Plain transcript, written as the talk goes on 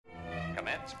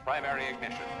Commence primary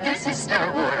ignition. This is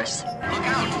Star Wars. Look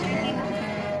out!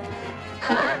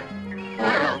 Core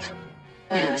World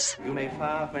News. You may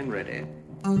fire when ready.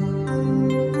 All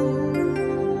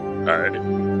right.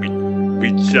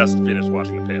 We just finished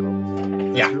watching the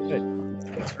panel. Yeah.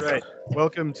 That's right.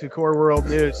 Welcome to Core World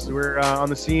News. We're on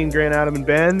the scene, Grant, Adam, and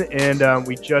Ben, and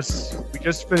we just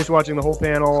finished watching the whole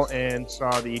panel and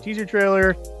saw the teaser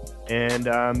trailer. And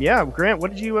Grant,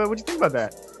 what did you think about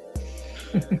that?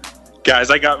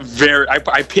 Guys,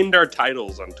 I pinned our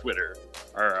titles on Twitter,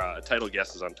 our title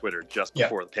guesses on Twitter just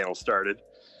before the panel started.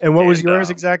 And what was yours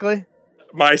exactly?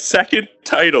 My second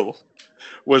title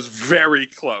was very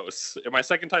close. And my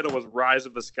second title was Rise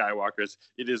of the Skywalkers.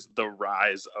 It is The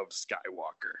Rise of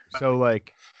Skywalker. So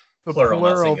like the Plural,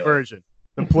 plural version.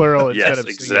 The plural instead of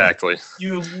singular. Exactly.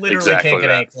 You literally can't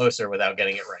get any closer without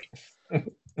getting it right.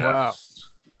 Wow.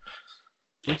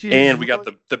 And we got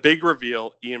the big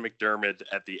reveal, Ian McDiarmid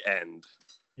at the end.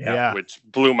 Yeah. Which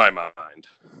blew my mind.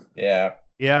 Yeah.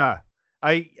 Yeah.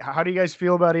 How do you guys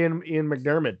feel about Ian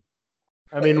McDiarmid?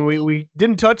 I mean, we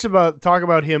didn't talk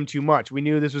about him too much. We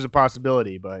knew this was a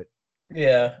possibility, but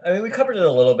yeah, I mean, we covered it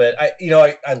a little bit.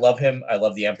 I love him. I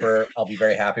love the Emperor. I'll be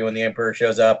very happy when the Emperor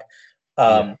shows up.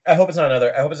 I hope it's not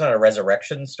a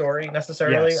resurrection story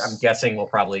necessarily. Yes. I'm guessing we'll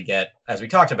probably get, as we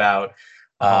talked about,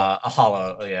 a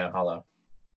hollow. Yeah, hollow.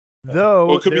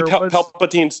 Though it could be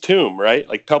Palpatine's tomb, right?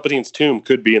 Like Palpatine's tomb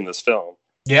could be in this film.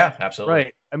 Yeah, absolutely.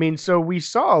 Right. I mean, so we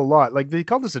saw a lot. Like they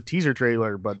called this a teaser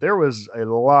trailer, but there was a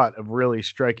lot of really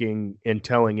striking and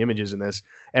telling images in this.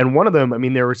 And one of them, I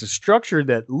mean, there was a structure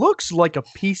that looks like a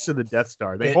piece of the Death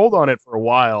Star. They hold on it for a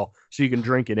while so you can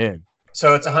drink it in.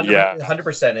 So it's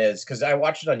 100% is, because I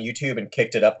watched it on YouTube and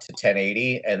kicked it up to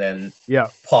 1080 and then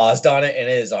paused on it, and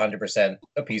it is 100%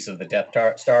 a piece of the Death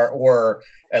Star, or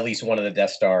at least one of the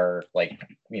Death Star,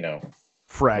 fragments.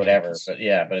 Whatever.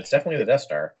 But it's definitely the Death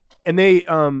Star. And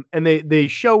they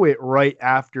show it right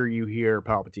after you hear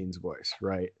Palpatine's voice,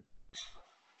 right?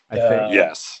 I think.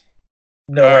 Yes.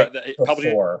 No,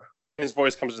 before. His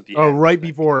voice comes at the end. Oh, right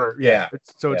before. Yeah.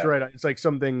 It's right. It's like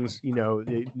some things,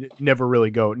 never really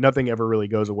go. Nothing ever really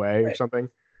goes away or something.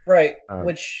 Right.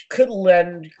 Which could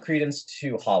lend credence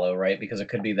to Hollow, right? Because it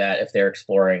could be that if they're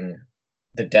exploring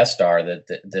the Death Star,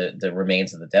 the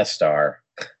remains of the Death Star.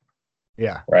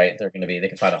 Yeah. Right. They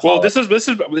can find a Hollow. Well,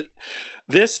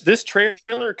 this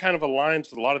trailer kind of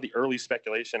aligns with a lot of the early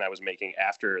speculation I was making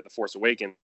after The Force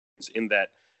Awakens, in that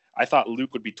I thought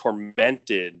Luke would be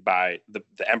tormented by the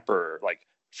Emperor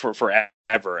for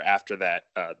forever after that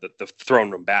the throne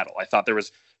room battle. I thought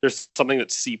there's something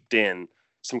that seeped in,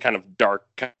 some kind of dark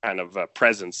kind of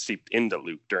presence seeped into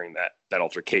Luke during that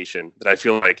altercation that I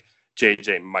feel like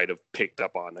JJ might have picked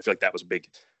up on. I feel like that was big.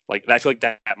 I feel like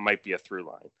that might be a through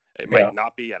line. It might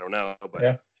not be. I don't know,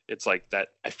 but it's like that.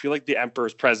 I feel like the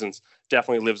Emperor's presence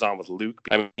definitely lives on with Luke.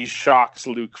 I mean, he shocks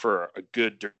Luke for a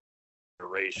good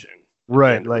duration.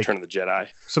 Right, like Return of the Jedi.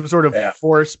 Some sort of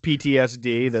Force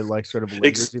PTSD that sort of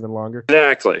lingers even longer.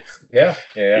 Exactly. Yeah.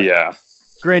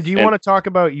 Grant, do you want to talk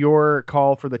about your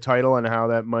call for the title and how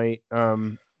that might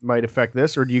affect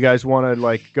this, or do you guys want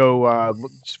to go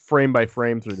frame by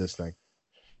frame through this thing?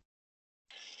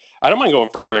 I don't mind going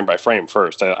frame by frame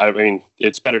first. I mean,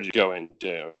 it's better to go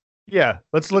into. Yeah,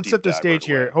 let's set the stage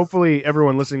here. Hopefully,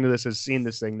 everyone listening to this has seen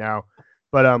this thing now,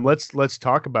 but let's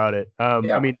talk about it. I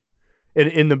mean,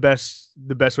 in the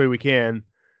best way we can.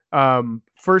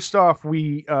 First off,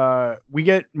 we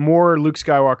get more Luke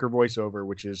Skywalker voiceover,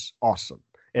 which is awesome,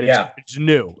 and it's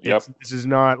new. This is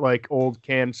not like old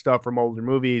canned stuff from older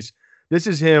movies. This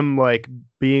is him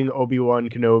being Obi-Wan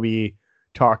Kenobi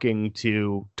talking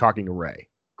to Rey.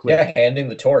 Yeah, handing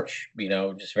the torch,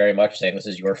 just very much saying, this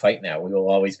is your fight now. We will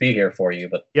always be here for you,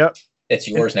 but it's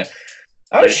yours now.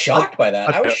 I was shocked by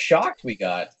that. I was shocked we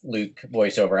got Luke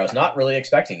voiceover. I was not really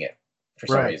expecting it for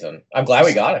some reason. I'm glad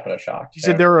we got it, but I was shocked. He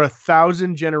said there are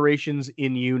 1,000 generations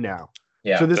in you now.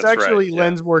 Yeah, so this actually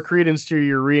lends more credence to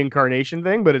your reincarnation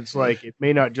thing, but it's it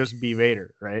may not just be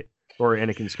Vader, right? Or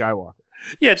Anakin Skywalker.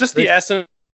 Yeah, just the essence.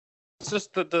 It's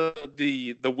just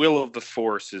the will of the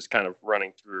Force is kind of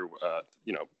running through,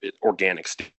 organic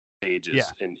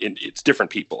stages, and it's different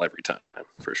people every time,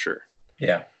 for sure.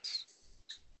 Yeah.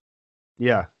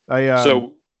 Yeah.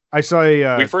 I saw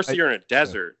we first see her in a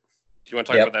desert. Do you want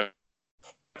to talk about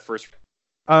that first?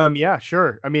 Yeah,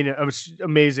 sure. I mean, it was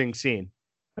amazing scene.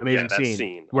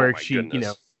 Scene where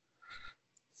goodness.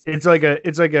 It's like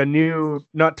a new,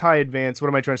 not TIE Advance. What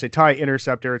am I trying to say? TIE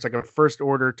Interceptor. It's like a first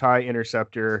order TIE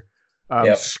Interceptor.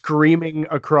 Screaming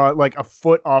across a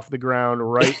foot off the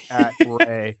ground right at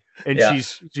Rey, and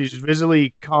she's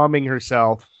visibly calming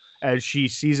herself as she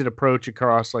sees it approach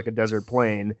across a desert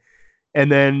plain,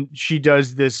 And then she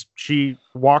does this. She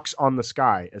walks on the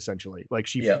sky, essentially. Like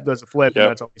she does a flip, and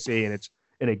that's all we see, and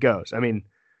it goes. I mean,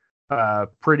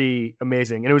 pretty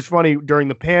amazing. And it was funny during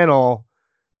the panel.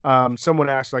 Someone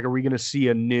asked, like, "Are we going to see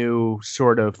a new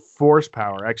sort of force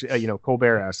power?" Actually,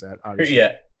 Colbert asked that. Obviously.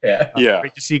 Yeah.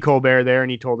 Great to see Colbert there, and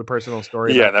he told a personal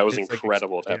story. Yeah, that was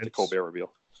incredible to have the Colbert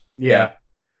reveal. Yeah.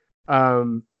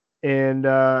 And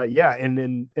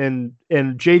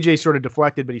JJ sort of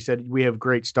deflected, but he said we have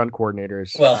great stunt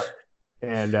coordinators. Well,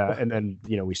 and then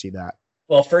we see that.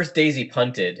 Well, first Daisy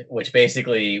punted, which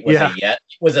basically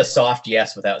was a soft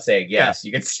yes without saying yes.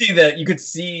 You could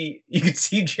see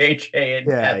JJ and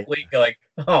Kathleen going,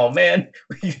 "Oh man,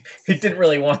 he didn't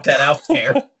really want that out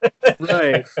there."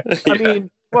 Right.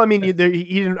 I mean, he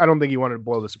didn't. I don't think he wanted to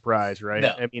blow the surprise, right?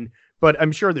 No. I mean, but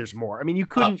I'm sure there's more. I mean, you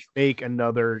couldn't make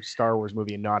another Star Wars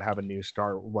movie and not have a new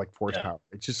force power.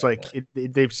 It's just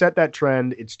they've set that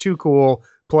trend. It's too cool.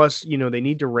 Plus, they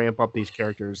need to ramp up these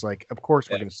characters. Like, of course,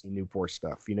 we're going to see new Force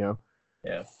stuff. Yeah.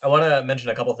 I want to mention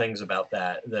a couple things about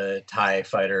that. The TIE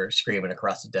fighter screaming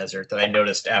across the desert that I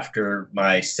noticed after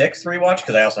my 6th rewatch,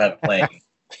 because I also have it playing.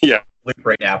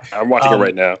 Right now. I'm watching it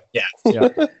right now. Yeah.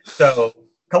 So,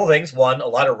 a couple things. One, a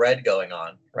lot of red going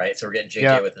on, right? So we're getting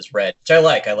JJ with this red, which I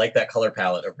like. I like that color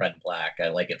palette of red and black. I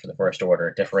like it for the First Order.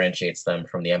 It differentiates them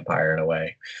from the Empire in a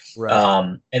way. Right.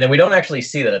 And then we don't actually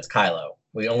see that it's Kylo.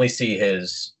 We only see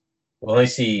hands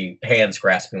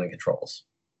grasping the controls.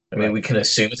 I mean, we can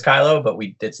assume it's Kylo, but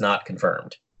it's not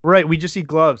confirmed. Right. We just see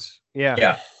gloves. Yeah.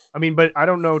 Yeah. I mean, but I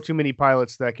don't know too many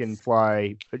pilots that can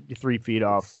fly 3 feet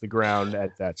off the ground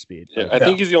at that speed. Yeah, I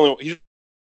think he's the only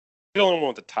one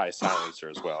with the TIE silencer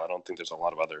as well. I don't think there's a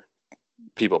lot of other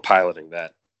people piloting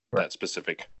that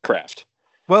specific craft.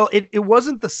 Well, it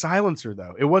wasn't the silencer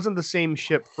though. It wasn't the same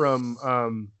ship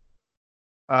from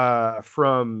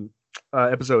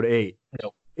episode 8.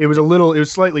 Nope. It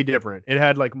was slightly different. It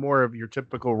had like more of your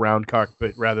typical round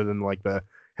cockpit rather than like the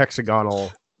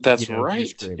hexagonal. That's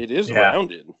right. It is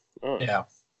rounded. Oh. Yeah.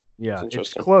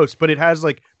 It's close, but it has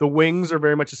like the wings are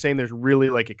very much the same. There's really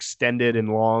like extended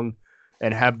and long,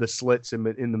 and have the slits in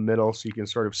the middle, so you can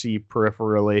sort of see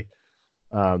peripherally.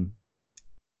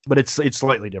 But it's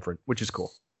slightly different, which is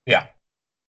cool. Yeah.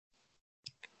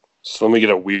 So let me get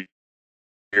a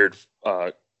weird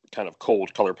kind of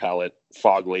cold color palette,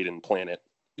 fog-laden planet,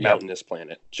 mountainous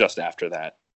planet, just after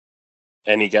that.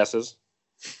 Any guesses?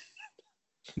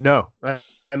 No. I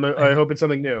hope it's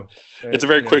something new. It's a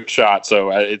very quick shot, so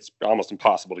it's almost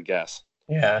impossible to guess.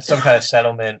 Yeah, some kind of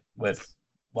settlement with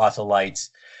lots of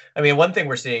lights. I mean, one thing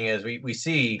we're seeing is we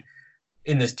see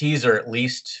in this teaser at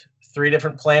least 4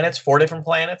 different planets,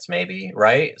 maybe,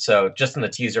 right? So just in the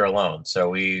teaser alone. So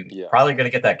we probably going to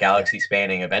get that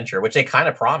galaxy-spanning adventure, which they kind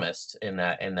of promised in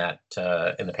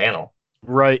the panel.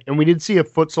 Right, and we did see a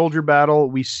foot soldier battle.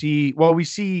 We see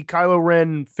Kylo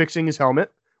Ren fixing his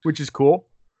helmet, which is cool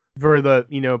for the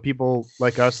people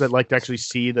like us that like to actually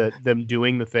see them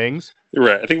doing the things.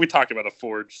 Right, I think we talked about a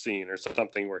Forge scene or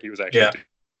something where he was actually.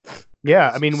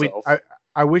 Yeah, I mean,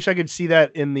 I wish I could see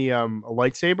that in the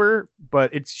lightsaber,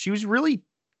 but she was really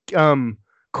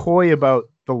coy about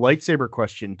the lightsaber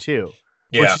question too.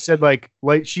 Yeah, where she said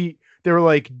they were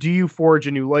like, "Do you forge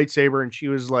a new lightsaber?" And she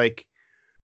was like,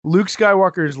 "Luke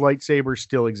Skywalker's lightsaber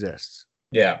still exists."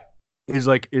 Yeah,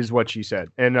 is what she said,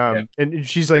 and and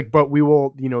she's like, "But we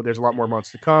will, there's a lot more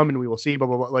months to come, and we will see." Blah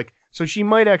blah blah. Like, so she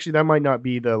might that might not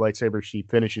be the lightsaber she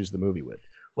finishes the movie with.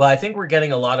 Well, I think we're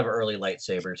getting a lot of early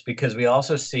lightsabers because we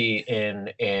also see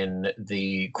in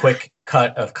the quick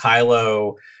cut of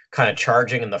Kylo kind of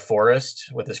charging in the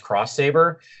forest with his cross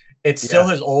saber. It's still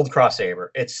his old cross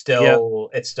saber. It's still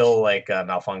like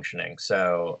malfunctioning.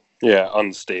 So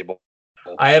unstable.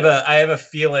 I have a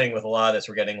feeling with a lot of this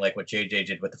we're getting like what JJ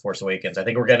did with The Force Awakens. I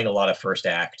think we're getting a lot of first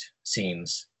act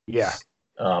scenes. Yeah.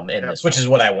 In this, which is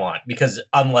what I want, because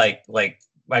unlike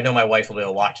I know my wife will be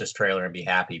able to watch this trailer and be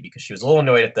happy, because she was a little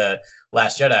annoyed at The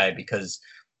Last Jedi because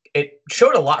it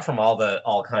showed a lot from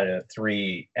all kind of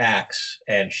 3 acts,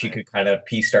 and she could kind of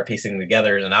start piecing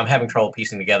together. And I'm having trouble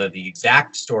piecing together the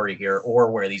exact story here, or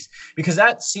where because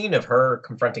that scene of her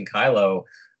confronting Kylo,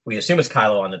 we assume it's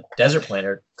Kylo on the desert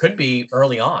planet, could be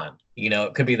early on.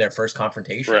 It could be their first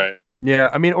confrontation. Right. Yeah,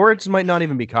 I mean, or it might not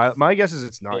even be Kylo. My guess is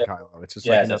it's not Kylo. It's just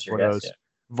one of those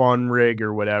Von Rig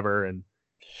or whatever, and.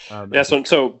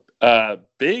 So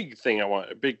big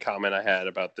comment I had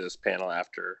about this panel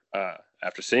after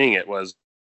seeing it was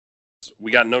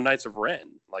we got no Knights of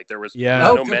Ren. Like there was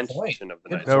no mention of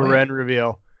the Knights of Ren. Ren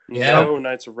reveal. Yeah. No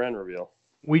Knights of Ren reveal.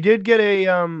 We did get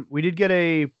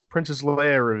a Princess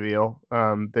Leia reveal.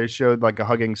 They showed like a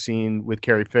hugging scene with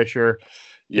Carrie Fisher.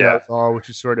 Yeah. Which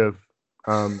is sort of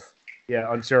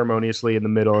unceremoniously in the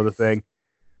middle of the thing.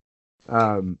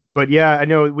 But yeah, I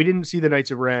know we didn't see the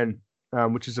Knights of Ren,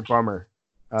 which is a bummer.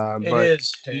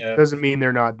 It doesn't mean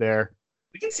they're not there.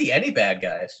 We can see any bad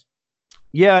guys.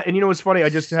 Yeah, and you know what's funny? I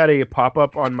just had a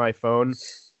pop-up on my phone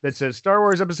that says Star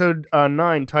Wars Episode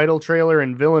 9 title trailer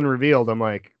and villain revealed. I'm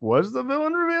like, was the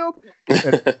villain revealed?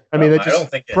 And, I mean, that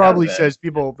just probably says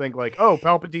people think like, oh,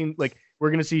 Palpatine, like we're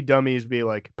gonna see dummies be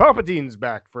like, Palpatine's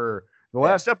back for the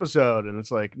last episode, and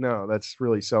it's like, no, that's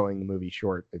really selling the movie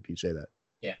short if you say that.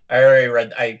 Yeah, I already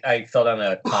read. I fell down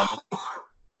a comment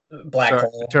black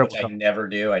hole, which I never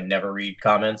do. I never read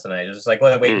comments, and I just like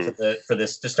waiting for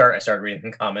this to start. I started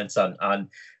reading comments on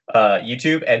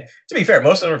YouTube, and to be fair,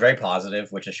 most of them are very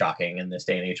positive, which is shocking in this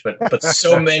day and age. But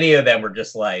so many of them were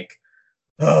just like,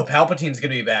 "Oh, Palpatine's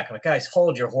gonna be back." I'm like, guys,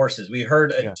 hold your horses. We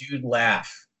heard a dude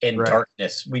laugh in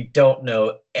darkness. We don't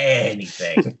know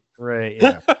anything. Right.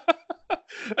 Yeah.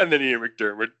 And then Ian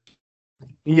McDermott.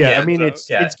 Yeah, I mean, it's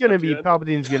gonna be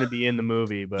Palpatine's gonna be in the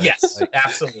movie, but yes, like,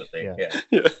 absolutely.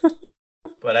 Yeah.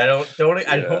 But I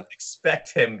don't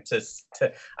expect him to.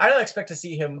 I don't expect to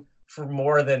see him for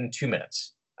more than 2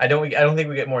 minutes. I don't think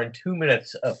we get more than 2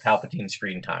 minutes of Palpatine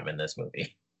screen time in this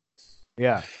movie.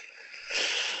 Yeah.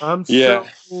 So,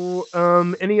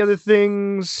 any other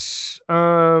things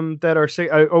that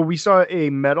are we saw a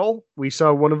medal. We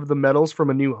saw one of the medals from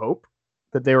A New Hope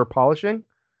that they were polishing.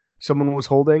 Someone was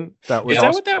holding. That was. Is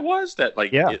that what that was? That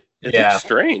like it looked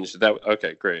strange.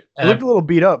 Okay, great. It looked a little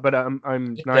beat up, but I'm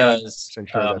 90%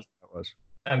 sure that was.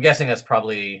 I'm guessing that's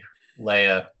probably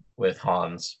Leia with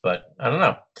Hans, but I don't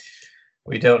know.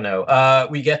 We don't know.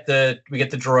 We get the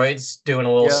droids doing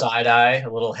a little side eye, a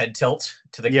little head tilt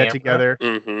to the camera together.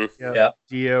 Mm-hmm. Yeah.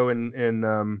 Dio and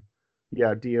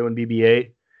Dio and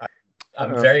BB-8.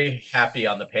 I'm very happy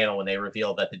on the panel when they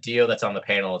reveal that the Dio that's on the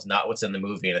panel is not what's in the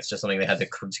movie, and it's just something they had to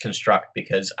construct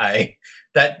because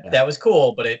that was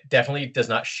cool, but it definitely does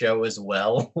not show as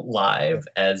well live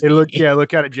as it looked. Yeah, look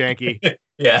kind of janky.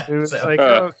 Yeah, it was like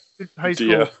high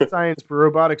school science for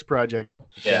robotics project.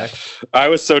 Yeah, I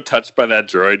was so touched by that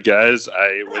droid, guys.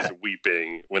 I was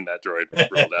weeping when that droid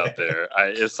rolled out there.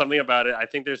 It's something about it. I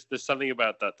think there's something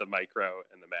about the micro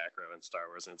and the macro in Star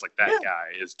Wars, and it's like that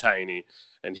guy is tiny,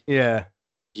 and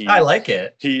I like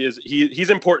it. He's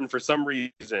important for some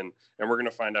reason, and we're gonna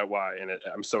find out why. And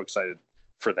I'm so excited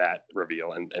for that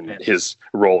reveal and his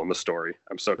role in the story.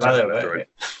 I'm so excited about the droid.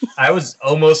 I was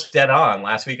almost dead on.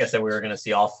 Last week I said we were going to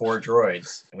see all 4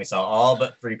 droids, and we saw all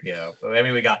but 3PO. I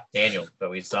mean, we got Daniel, but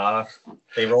we saw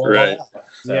they rolled right. All out,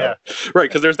 so. Right,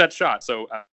 because there's that shot. So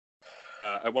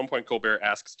at one point, Colbert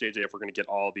asks JJ if we're going to get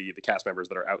all the cast members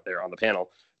that are out there on the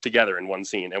panel together in one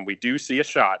scene, and we do see a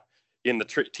shot in the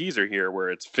teaser here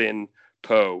where it's Finn,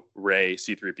 Poe, Rey,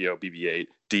 C-3PO, BB-8,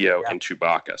 Dio, and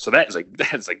Chewbacca. So that is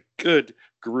a good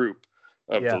group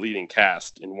of the leading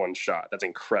cast in one shot. That's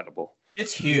incredible.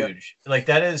 It's huge. Like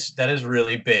that is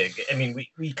really big. I mean,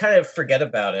 we kind of forget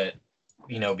about it,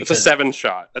 because it's a 7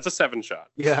 shot. That's a 7 shot.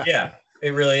 Yeah,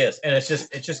 it really is, and it's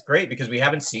just great because we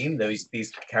haven't seen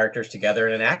these characters together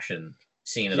in an action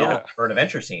scene at all, or an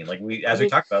adventure scene. Like we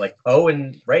talked about, like Poe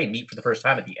and Rey meet for the first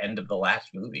time at the end of the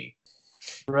last movie.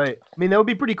 Right. I mean, that would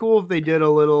be pretty cool if they did a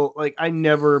little, like, I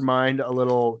never mind a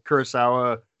little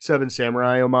Kurosawa Seven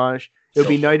Samurai homage. It would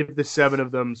be nice if the 7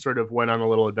 of them sort of went on a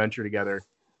little adventure together at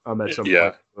some point in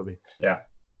the movie. Yeah.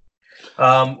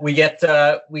 We get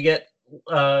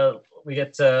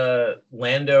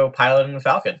Lando piloting the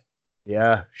Falcon.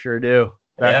 Yeah, sure do.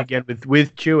 Back again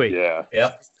with Chewie. Yeah.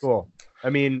 Yep. Cool.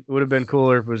 I mean, it would have been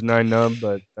cooler if it was 9-nub,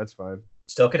 but that's fine.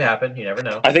 Still could happen. You never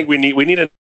know. I think we need a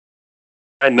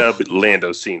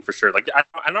Lando scene for sure. Like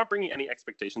I'm not bringing any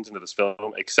expectations into this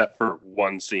film except for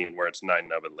one scene where it's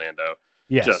 9-nub and Lando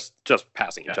just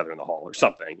passing each other in the hall or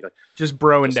something. Just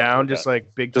broing down, just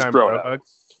like big time bro hug.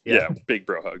 Yeah, big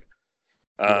bro hug.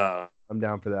 I'm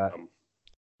down for that.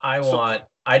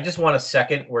 I just want a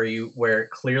second where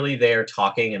clearly they are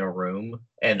talking in a room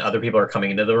and other people are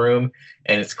coming into the room,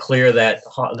 and it's clear that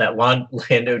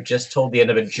Lando just told the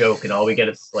end of a joke, and all we get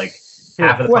is like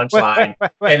half of the punchline,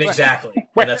 and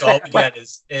that's all we get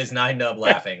is 9-nub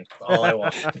laughing. That's all I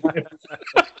want.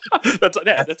 that's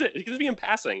it. It can be in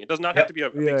passing. It does not have to be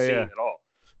a big scene at all.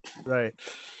 Right.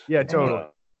 Yeah, totally.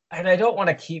 And I don't want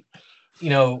to keep,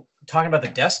 talking about the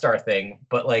Death Star thing,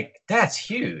 but like that's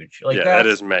huge. Like that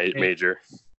is major.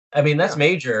 I mean, that's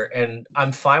major, and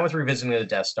I'm fine with revisiting the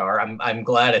Death Star. I'm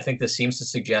glad. I think this seems to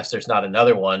suggest there's not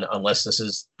another one, unless this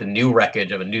is the new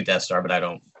wreckage of a new Death Star, but I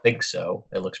don't think so.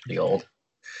 It looks pretty old.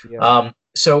 Yeah.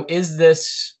 So is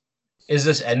this is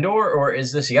this Endor or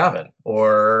is this Yavin?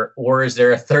 Or is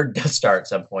there a third Death Star at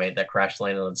some point that crash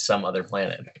landed on some other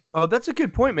planet? Oh, that's a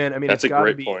good point, man. I mean, That's it's got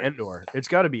to be point. Endor. It's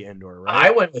got to be Endor, right?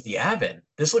 I went with Yavin.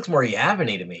 This looks more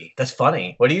Yavin-y to me. That's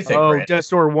funny. What do you think, Brandon? Death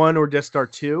Star 1 or Death Star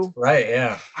 2? Right,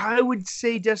 yeah. I would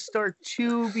say Death Star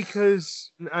 2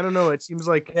 because, I don't know, it seems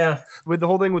like with the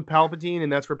whole thing with Palpatine,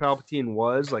 and that's where Palpatine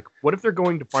was, like, what if they're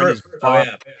going to find his body?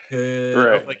 Oh, yeah. Good.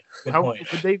 Right. Like, how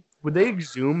would they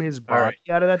exhume his body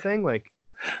out of that thing? Like,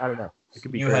 I don't know. It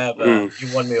could be you crazy. have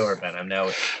you won me over, Ben. I'm now.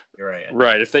 You're right.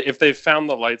 Right. If they found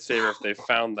the lightsaber, if they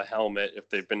found the helmet, if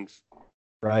they've been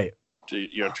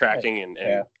tracking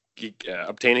and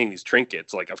obtaining these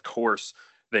trinkets, like of course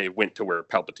they went to where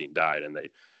Palpatine died and they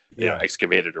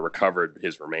excavated or recovered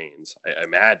his remains. I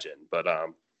imagine, but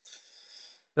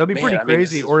that'd be pretty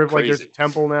crazy. Or if like there's a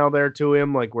temple now there to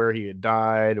him, like where he had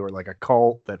died, or like a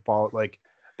cult that followed, like.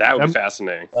 That would be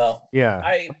fascinating. Well,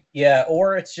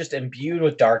 or it's just imbued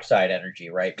with dark side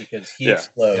energy, right? Because he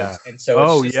explodes, and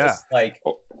so it's just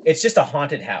it's just a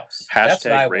haunted house.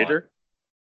 Hashtag Raider.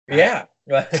 Yeah,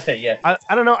 yeah.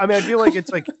 I don't know. I mean, I feel like it's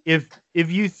like if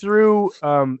you threw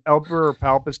Emperor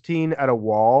Palpatine at a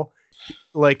wall,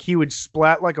 like he would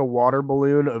splat like a water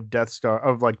balloon of Death Star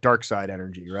of like dark side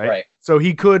energy, right? Right. So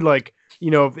he could like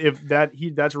if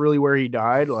that's really where he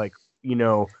died, like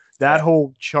that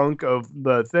whole chunk of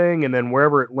the thing, and then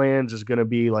wherever it lands is going to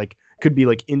be like could be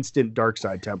like instant dark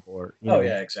side temple, or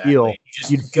exactly. You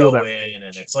just go in,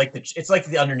 and it's like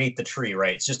the underneath the tree,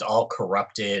 right? It's just all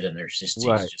corrupted, and there's just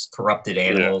just corrupted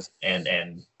animals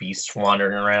and beasts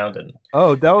wandering around, and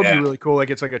that would be really cool.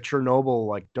 Like it's like a Chernobyl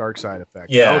like dark side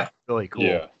effect. Yeah, that would be really cool.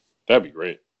 Yeah, that'd be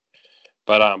great.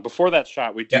 But before that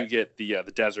shot, we do get the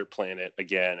desert planet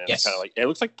again, and it's kind of like it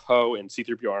looks like Poe and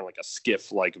C-3PO are on like a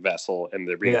skiff-like vessel, and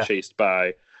they're being chased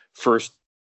by First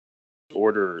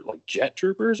Order like jet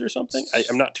troopers or something.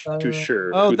 I'm not too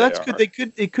sure. Oh, that's good.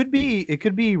 It could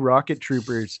be rocket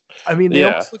troopers. I mean, they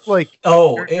almost look like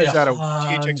characters out of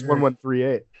THX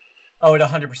 1138. Oh, it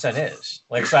 100% is.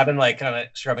 Like, so I've been like kind of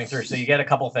scrubbing through. So you get a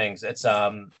couple things. It's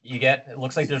it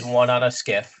looks like there's one on a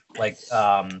skiff. Like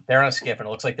they're on a skiff, and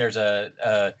it looks like there's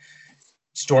a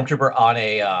stormtrooper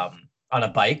on a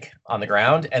bike on the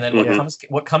ground, and then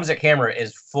what comes at camera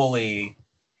is fully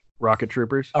rocket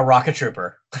troopers. A rocket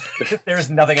trooper. There's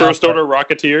nothing else. First Order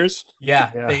Rocketeers. Yeah,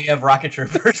 they have rocket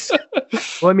troopers.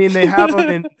 Well, I mean, they have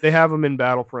them in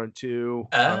Battlefront 2.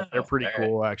 They're pretty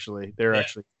cool, actually.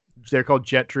 They're called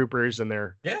jet troopers, and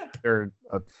they're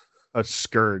a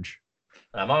scourge.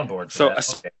 I'm on board. So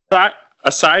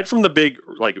aside from the big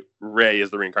like Rey is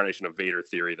the reincarnation of Vader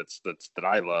theory, that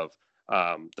I love.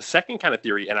 The second kind of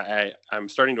theory, and I'm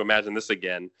starting to imagine this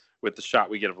again with the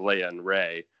shot we get of Leia and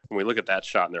Rey. When we look at that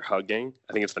shot and they're hugging,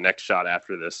 I think it's the next shot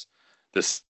after this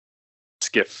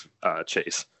skiff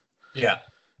chase. Yeah,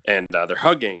 and they're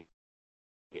hugging.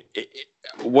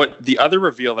 What the other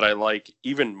reveal that I like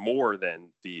even more than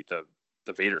the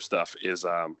Vader stuff is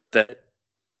that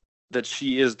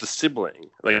she is the sibling,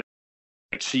 like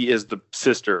she is the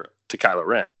sister to Kylo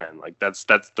Ren. Like that's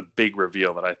the big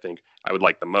reveal that I think I would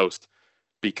like the most,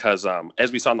 because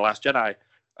as we saw in The Last Jedi,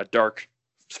 a dark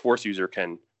Force user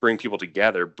can bring people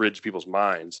together, bridge people's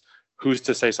minds. Who's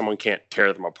to say someone can't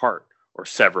tear them apart or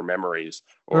sever memories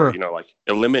or like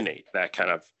eliminate that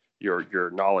kind of your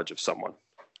knowledge of someone?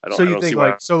 So you think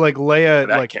Leia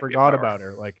like forgot about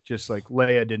her, like just like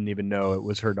Leia didn't even know it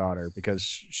was her daughter because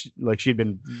she'd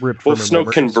been ripped. Well, if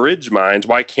Snoke can bridge minds,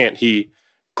 why can't he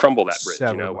crumble that bridge?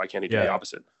 Why can't he do the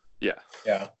opposite? Yeah.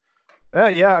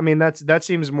 I mean that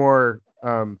seems more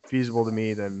feasible to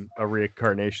me than a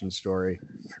reincarnation story.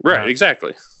 Right.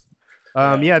 Exactly.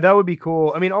 That would be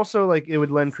cool. I mean, also like it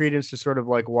would lend credence to sort of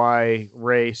like why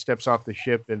Rey steps off the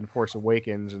ship in Force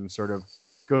Awakens and sort of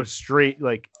goes straight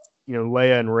like.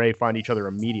 Leia and Rey find each other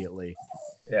immediately.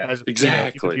 Yeah,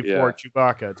 exactly. Before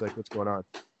Chewbacca, it's like, what's going on?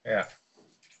 Yeah.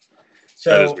 So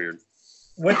that is weird.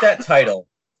 With that title,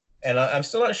 and I'm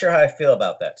still not sure how I feel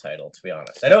about that title, to be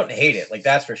honest. I don't hate it, like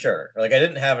that's for sure. Like I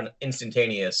didn't have an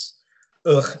instantaneous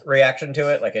reaction to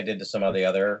it, like I did to some of the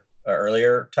other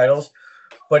earlier titles.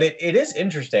 But it is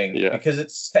interesting because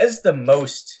it says the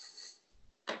most.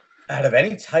 Out of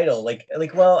any title,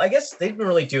 well, I guess they've been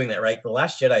really doing that, right? The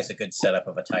Last Jedi is a good setup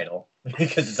of a title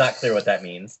because it's not clear what that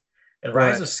means. And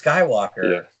Rise of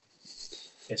Skywalker,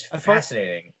 it's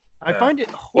fascinating. I find it.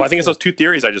 Well, I think it's those two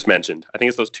theories I just mentioned. I think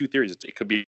it's those two theories. It could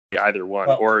be either one,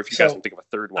 or if you guys can think of a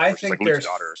third one, which is like Luke's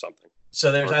daughter or something.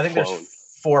 So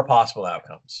there's 4 possible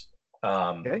outcomes.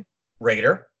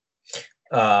 Raider,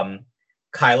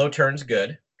 Kylo turns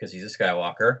good because he's a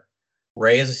Skywalker.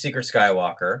 Rey is a secret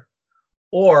Skywalker.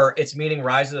 Or it's meaning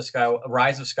Rise of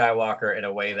Skywalker in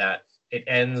a way that it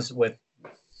ends with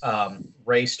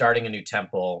Rey starting a new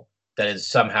temple that is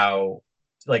somehow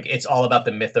like it's all about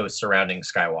the mythos surrounding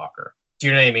Skywalker. Do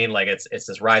you know what I mean? Like it's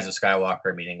this rise of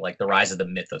Skywalker, meaning like the rise of the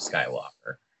myth of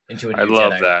Skywalker into a new I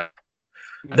love Jedi. that.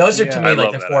 Those are to me I like the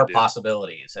love that four idea.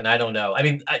 possibilities, and I don't know. I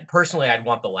mean, personally, I'd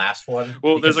want the last one.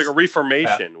 Well, there's like a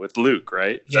reformation with Luke,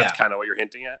 right? Yeah. That's kind of what you're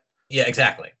hinting at. Yeah,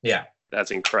 exactly. Yeah,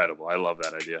 that's incredible. I love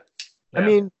that idea. Yeah. I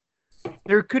mean,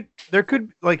 there could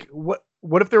like what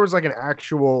if there was like an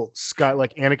actual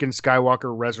like Anakin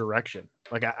Skywalker resurrection?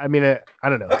 Like I mean, I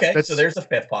don't know. Okay, so there's a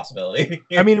fifth possibility.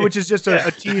 I mean, which is just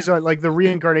a tease on like the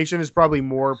reincarnation is probably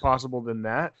more possible than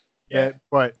that. Yeah,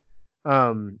 but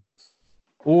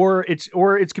or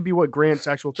it could be what Grant's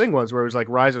actual thing was, where it was like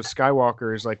Rise of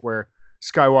Skywalker is like where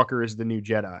Skywalker is the new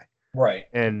Jedi, right?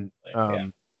 And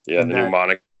the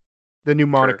new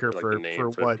moniker for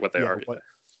what they are.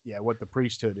 What the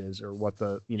priesthood is, or what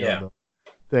the the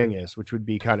thing is, which would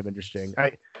be kind of interesting.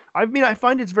 I mean, I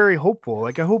find it's very hopeful.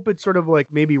 Like I hope it's sort of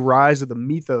like maybe rise of the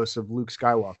mythos of Luke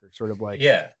Skywalker, sort of like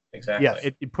exactly. Yeah,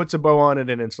 it puts a bow on it,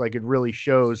 and it's like it really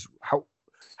shows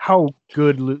how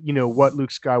good what Luke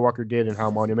Skywalker did and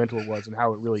how monumental it was and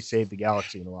how it really saved the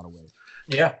galaxy in a lot of ways.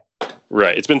 Yeah.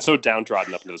 Right. It's been so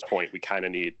downtrodden up to this point. We kind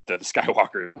of need the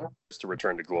Skywalker to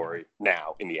return to glory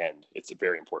now in the end. It's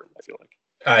very important, I feel like.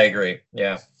 I agree.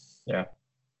 Yeah. Yeah.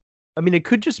 I mean, it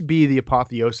could just be the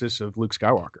apotheosis of Luke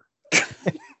Skywalker.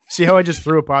 See how I just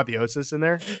threw apotheosis in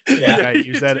there? Yeah. I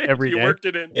use that every day. You worked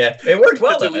it in. Yeah. It worked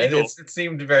well, though. It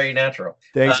seemed very natural.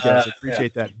 Thanks, guys. I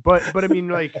appreciate that. But I mean,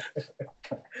 like,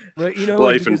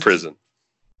 life in prison.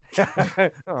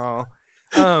 Oh.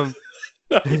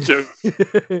 Okay.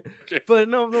 But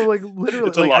no, like literally,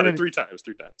 it's a lot of three times.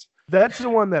 That's the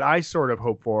one that I sort of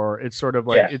hope for. It's sort of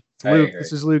like it's Luke.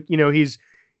 This is Luke.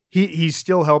 He's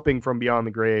still helping from beyond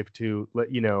the grave to let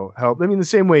help. I mean, the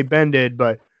same way Ben did,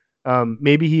 but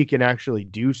maybe he can actually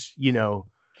do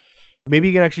maybe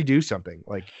he can actually do something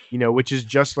like which is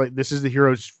just like this is the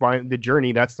hero's the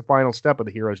journey. That's the final step of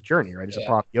the hero's journey, right? It's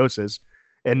apotheosis,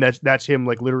 and that's him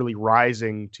like literally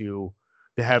rising to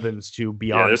the heavens to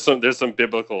beyond. Yeah, there's some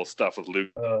biblical stuff with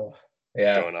Luke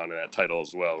going on in that title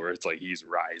as well, where it's like he's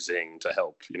rising to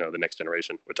help the next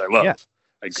generation, which I love. Yeah.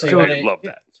 I love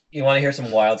that. You want to hear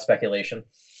some wild speculation?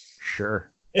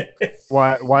 Sure.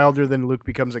 Wilder than Luke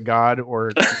becomes a god,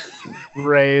 or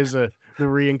Rey is the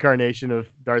reincarnation of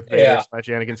Darth Vader /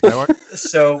 Anakin Skywalker.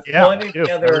 So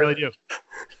I really do.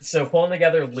 So pulling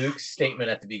together Luke's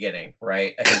statement at the beginning,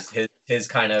 right? His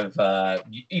kind of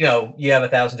you have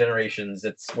 1,000 generations.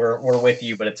 It's we're with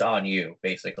you, but it's on you,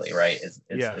 basically, right? Is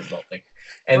whole thing.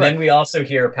 And then we also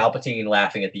hear Palpatine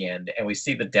laughing at the end, and we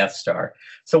see the Death Star.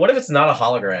 So what if it's not a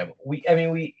hologram?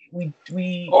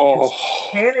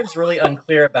 Canon's really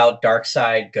unclear about dark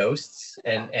side ghosts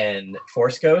and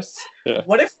Force ghosts. Yeah.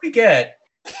 What if we get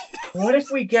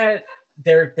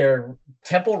their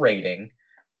temple rating?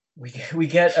 We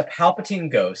get a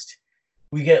Palpatine ghost.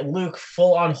 We get Luke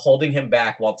full on holding him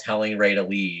back while telling Rey to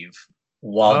leave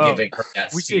while giving her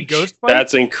that speech. We see ghost fight?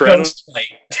 That's incredible. Ghost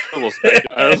fight.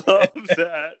 I love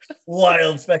that.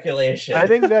 Wild speculation. I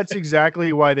think that's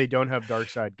exactly why they don't have dark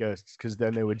side ghosts, because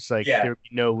then they would just there would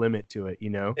be no limit to it,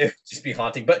 It would just be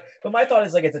haunting. But my thought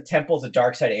is like it's a temple's a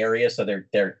dark side area, so they're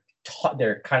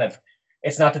kind of,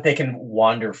 it's not that they can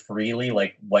wander freely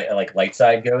like light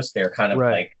side ghosts. They're kind of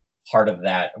like part of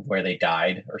that where they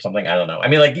died or something. I don't know. I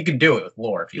mean, like you can do it with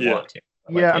lore if you want to.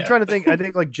 I'm trying to think. I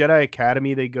think like Jedi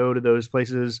Academy, they go to those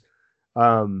places,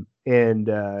 but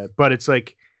it's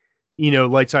like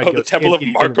light side. The Temple of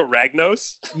Marco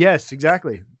Ragnos. Yes,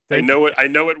 exactly. I know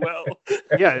it well.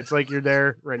 Yeah, it's like you're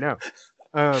there right now.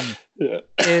 But I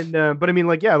mean,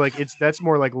 that's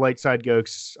more like light side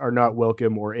ghosts are not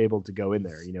welcome or able to go in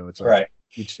there. It's like,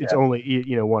 it's only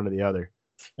one or the other.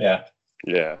 Yeah.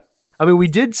 Yeah. I mean, we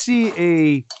did see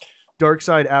a dark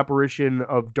side apparition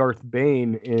of Darth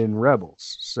Bane in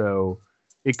Rebels, so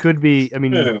it could be. I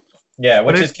mean,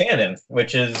 which is canon,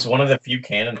 which is one of the few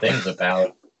canon things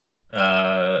about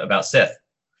Sith,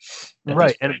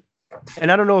 right? And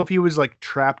I don't know if he was like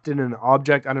trapped in an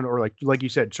object. I don't know, or like you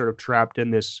said, sort of trapped in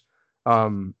this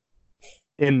dark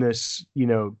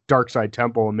side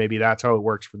temple, and maybe that's how it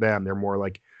works for them. They're more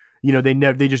like,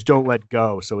 they just don't let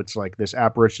go. So it's like this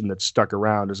apparition that's stuck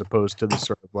around, as opposed to this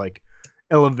sort of like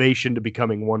elevation to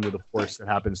becoming one with the Force that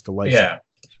happens to light. Yeah.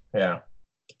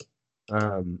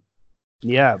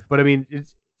 But I mean,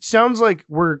 it sounds like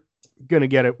we're gonna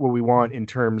get it what we want in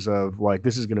terms of like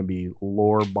this is gonna be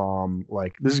lore bomb.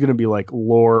 Like this is gonna be like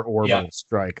lore orbital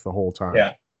strike the whole time.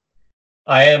 Yeah.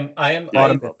 I am. I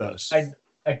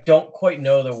don't quite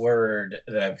know the word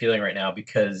that I'm feeling right now,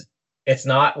 because it's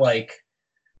not like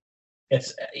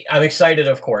I'm excited,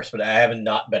 of course, but I haven't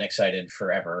not been excited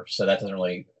forever, so that doesn't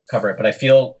really cover it. But I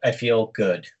feel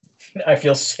good. I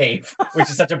feel safe, which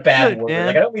is such a bad word. Man.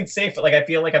 Like, I don't mean safe, but like I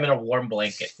feel like I'm in a warm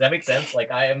blanket. Does that make sense?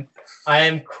 Like I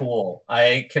am cool.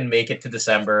 I can make it to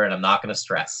December, and I'm not going to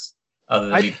stress. Other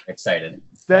than being excited.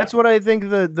 That's what I think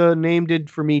the name did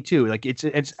for me too. Like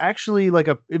it's actually like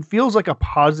it feels like a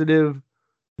positive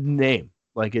name.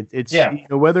 Like it's you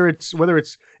know, whether it's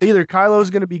either Kylo's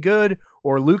going to be good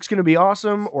or Luke's going to be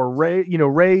awesome or Rey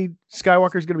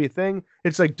Skywalker is going to be a thing.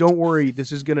 It's like, don't worry,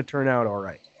 this is going to turn out all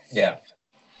right. Yeah.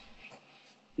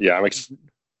 Yeah, I'm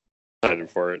excited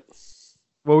for it.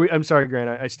 Well, I'm sorry, Grant.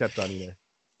 I stepped on you there.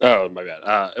 Oh, my bad.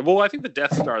 Well, I think the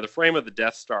Death Star, the frame of the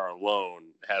Death Star alone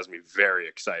has me very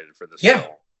excited for this film.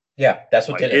 Yeah, that's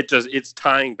what did it. It's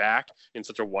tying back in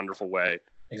such a wonderful way.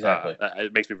 Exactly.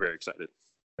 It makes me very excited.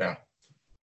 Yeah.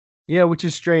 Yeah, which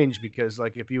is strange because,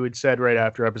 like, if you had said right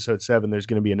after Episode 7 there's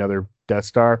going to be another Death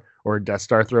Star or a Death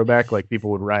Star throwback, like, people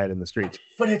would riot in the streets.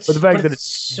 But the fact that it's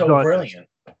so brilliant.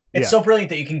 It's so brilliant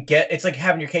that you can get... It's like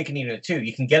having your cake and eating it, too.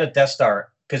 You can get a Death Star...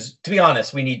 Because, to be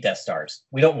honest, we need Death Stars.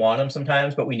 We don't want them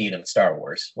sometimes, but we need them in Star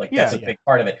Wars. Like, that's a big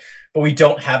part of it. But we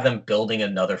don't have them building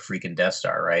another freaking Death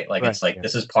Star, right? Like, it's like,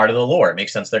 this is part of the lore. It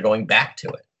makes sense they're going back to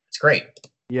it. It's great.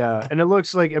 Yeah, and it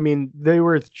looks like, I mean, they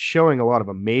were showing a lot of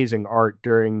amazing art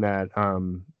during that,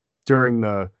 during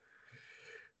the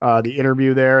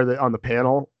interview there on the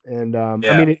panel. And, I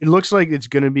mean, it looks like it's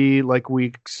going to be, like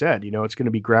we said, you know, it's going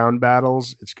to be ground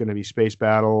battles, it's going to be space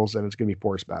battles, and it's going to be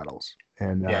force battles.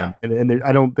 And and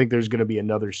I don't think there's going to be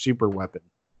another super weapon.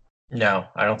 No,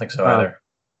 I don't think so either.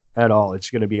 At all. It's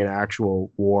going to be an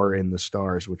actual war in the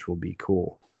stars, which will be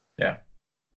cool. Yeah.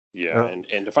 Yeah, and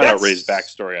to find out Rey's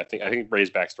backstory, I think Rey's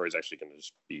backstory is actually going to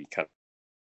just be kind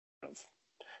of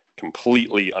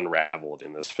completely unraveled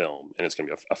in this film, and it's going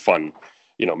to be a fun,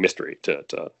 you know, mystery to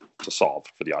solve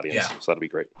for the audience. So that'll be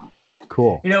great.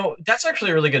 Cool. You know, that's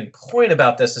actually a really good point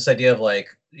about this idea of, like,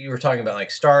 you were talking about,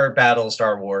 like, star battles,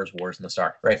 Star Wars, wars in the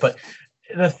star, right? But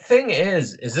the thing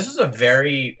is this is a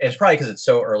very, it's probably because it's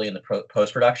so early in the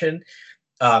post-production.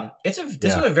 This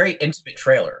is a very intimate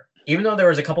trailer. Even though there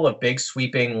was a couple of big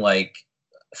sweeping, like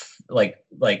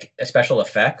special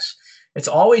effects, it's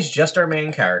always just our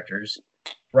main characters,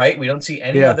 right? We don't see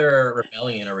any other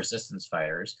rebellion or resistance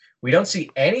fighters. We don't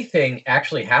see anything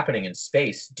actually happening in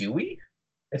space, do we?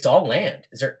 It's all land.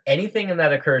 Is there anything in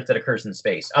that occurs in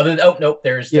space? Other than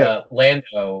there's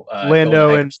Lando.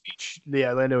 Lando and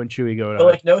Chewie go. But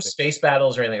like no space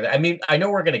battles or anything like that. I mean, I know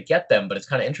we're gonna get them, but it's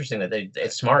kind of interesting that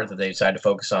it's smart that they decided to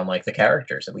focus on like the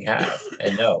characters that we have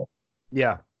and know.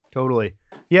 Yeah, totally.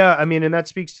 Yeah, I mean, and that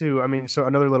speaks to, I mean, so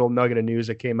another little nugget of news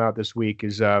that came out this week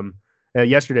is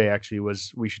yesterday actually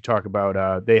was, we should talk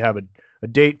about they have a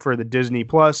date for the Disney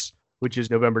Plus, which is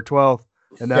November 12th.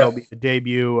 And that'll be the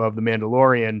debut of The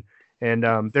Mandalorian.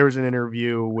 And there was an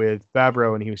interview with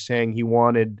Favreau, and he was saying he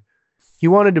wanted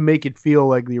to make it feel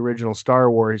like the original Star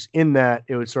Wars, in that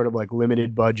it was sort of like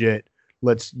limited budget.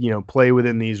 Let's, you know, play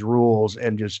within these rules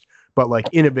and but like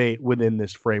innovate within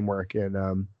this framework. And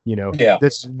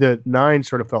the 9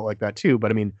 sort of felt like that too.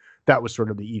 But I mean, that was sort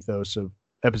of the ethos of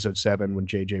Episode 7 when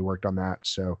JJ worked on that.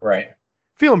 So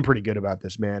feeling pretty good about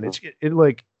this, man. It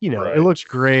like, you know, it looks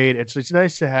great. It's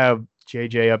nice to have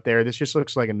JJ up there. This just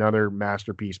looks like another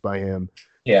masterpiece by him.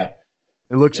 Yeah.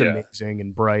 It looks amazing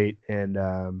and bright and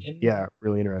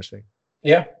really interesting.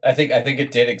 Yeah, I think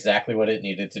it did exactly what it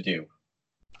needed to do.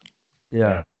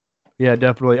 Yeah. Yeah,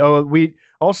 definitely.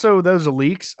 Oh, those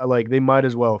leaks, like, they might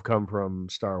as well have come from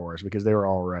Star Wars because they were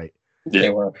all right. They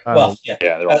were. They're all dead.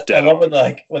 I love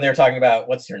when they were talking about,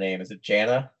 what's her name? Is it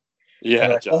Jana? Yeah.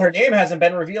 Like, well, her name hasn't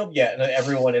been revealed yet, and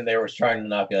everyone in there was trying to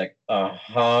not be like,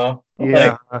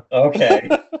 yeah, like, okay,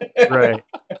 right,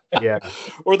 yeah.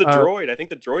 Or the droid. I think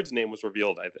the droid's name was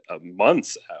revealed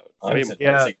months out. And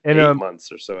 8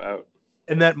 months or so out.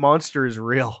 And that monster is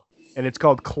real, and it's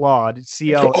called Claude.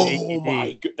 CLAUD. Oh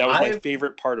my god, that was my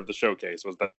favorite part of the showcase.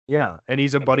 Was that? Yeah, and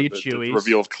he's a buddy of Chewie's. The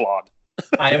reveal of Claude.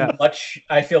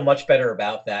 I feel much better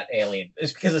about that alien.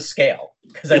 It's because of scale.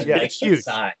 Because it's huge.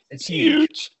 Size. It's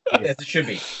huge. As it should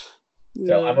be.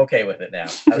 So I'm okay with it now.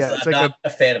 I'm not a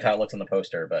fan of how it looks on the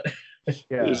poster, but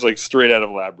it's like straight out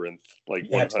of Labyrinth, like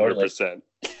 100%. Totally.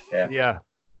 Yeah.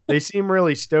 They seem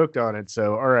really stoked on it.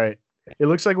 So all right. It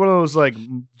looks like one of those like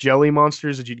jelly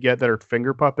monsters that you'd get that are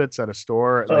finger puppets at a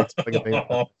store.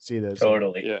 See this.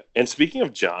 Totally. Yeah. And speaking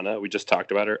of Jana, we just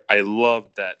talked about her. I love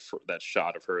that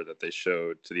shot of her that they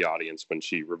showed to the audience when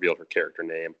she revealed her character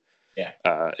name. Yeah.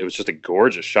 It was just a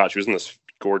gorgeous shot. She was in this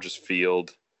gorgeous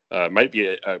field. Might be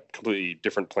a completely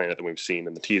different planet than we've seen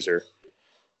in the teaser.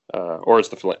 Or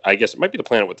it's I guess it might be the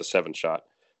planet with the 7 shot.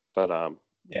 But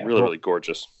really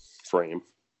gorgeous frame.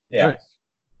 Yeah. Nice.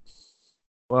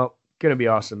 Well, gonna be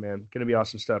awesome, man. Gonna be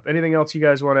awesome stuff. Anything else you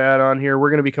guys want to add on here? We're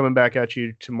gonna be coming back at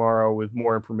you tomorrow with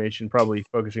more information, probably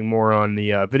focusing more on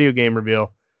the video game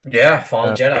reveal. Yeah,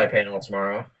 Fallen Jedi panel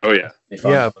tomorrow. Oh yeah,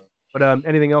 yeah. But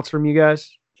anything else from you guys?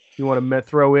 You want to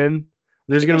throw in?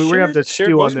 We're gonna have to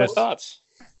stew on this. My thoughts.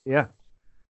 Yeah,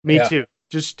 me too.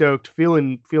 Just stoked,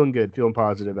 feeling good, feeling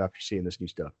positive after seeing this new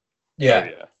stuff. Yeah,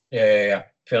 yeah.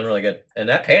 Feeling really good. And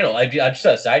that panel, I just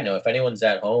a side note, if anyone's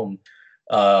at home,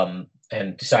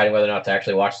 and deciding whether or not to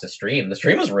actually watch the stream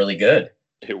was really good.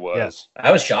 It was. Yes.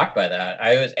 I was shocked by that.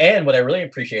 And what I really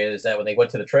appreciated is that when they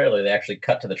went to the trailer, they actually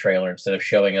cut to the trailer instead of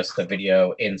showing us the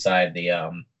video inside the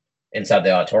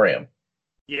auditorium.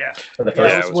 Yeah. For the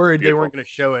first I was worried they weren't going to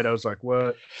show it. I was like,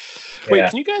 what? Wait,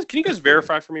 can you guys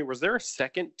verify for me? Was there a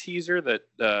second teaser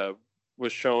that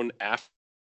was shown after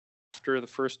the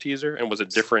first teaser, and was it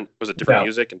different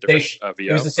music and different VO?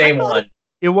 It was the same one.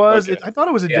 It was. Okay. I thought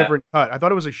it was a different cut. I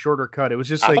thought it was a shorter cut. It was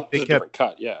just like they kept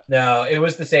cut. Yeah. No, it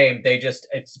was the same.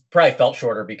 It's probably felt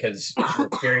shorter because you're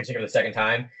experiencing it the second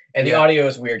time, and the audio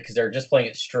is weird because they're just playing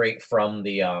it straight from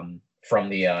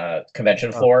the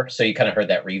convention floor, so you kind of heard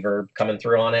that reverb coming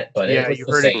through on it. But you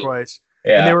heard it twice.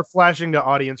 Yeah. And they were flashing to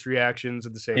audience reactions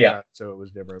at the same time, so it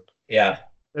was different. Yeah.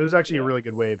 It was actually a really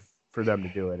good way for them to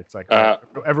do it. It's like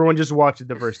everyone just watch it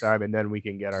the first time, and then we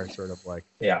can get our sort of like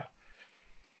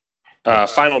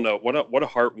final note: what a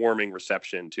heartwarming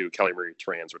reception to Kelly Marie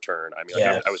Tran's return. I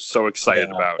mean, I was so excited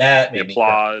about the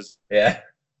applause. Yeah,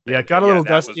 it got a little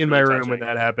dusty in my room when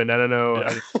that happened. I don't know.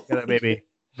 I gotta maybe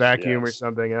vacuum or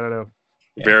something. I don't know.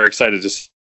 Very excited to see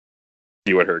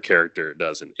what her character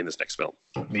does in this next film.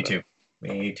 Me too.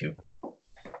 All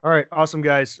right, awesome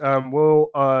guys. We'll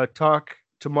talk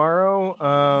tomorrow.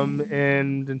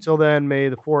 And until then, may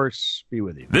the Force be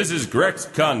with you. This is Grex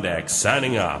Kondak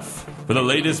signing off. For the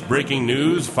latest breaking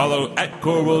news, follow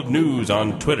 @CoreWorldNews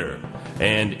on Twitter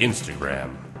and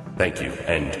Instagram. Thank you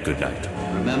and good night.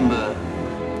 Remember,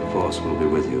 the Force will be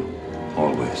with you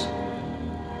always.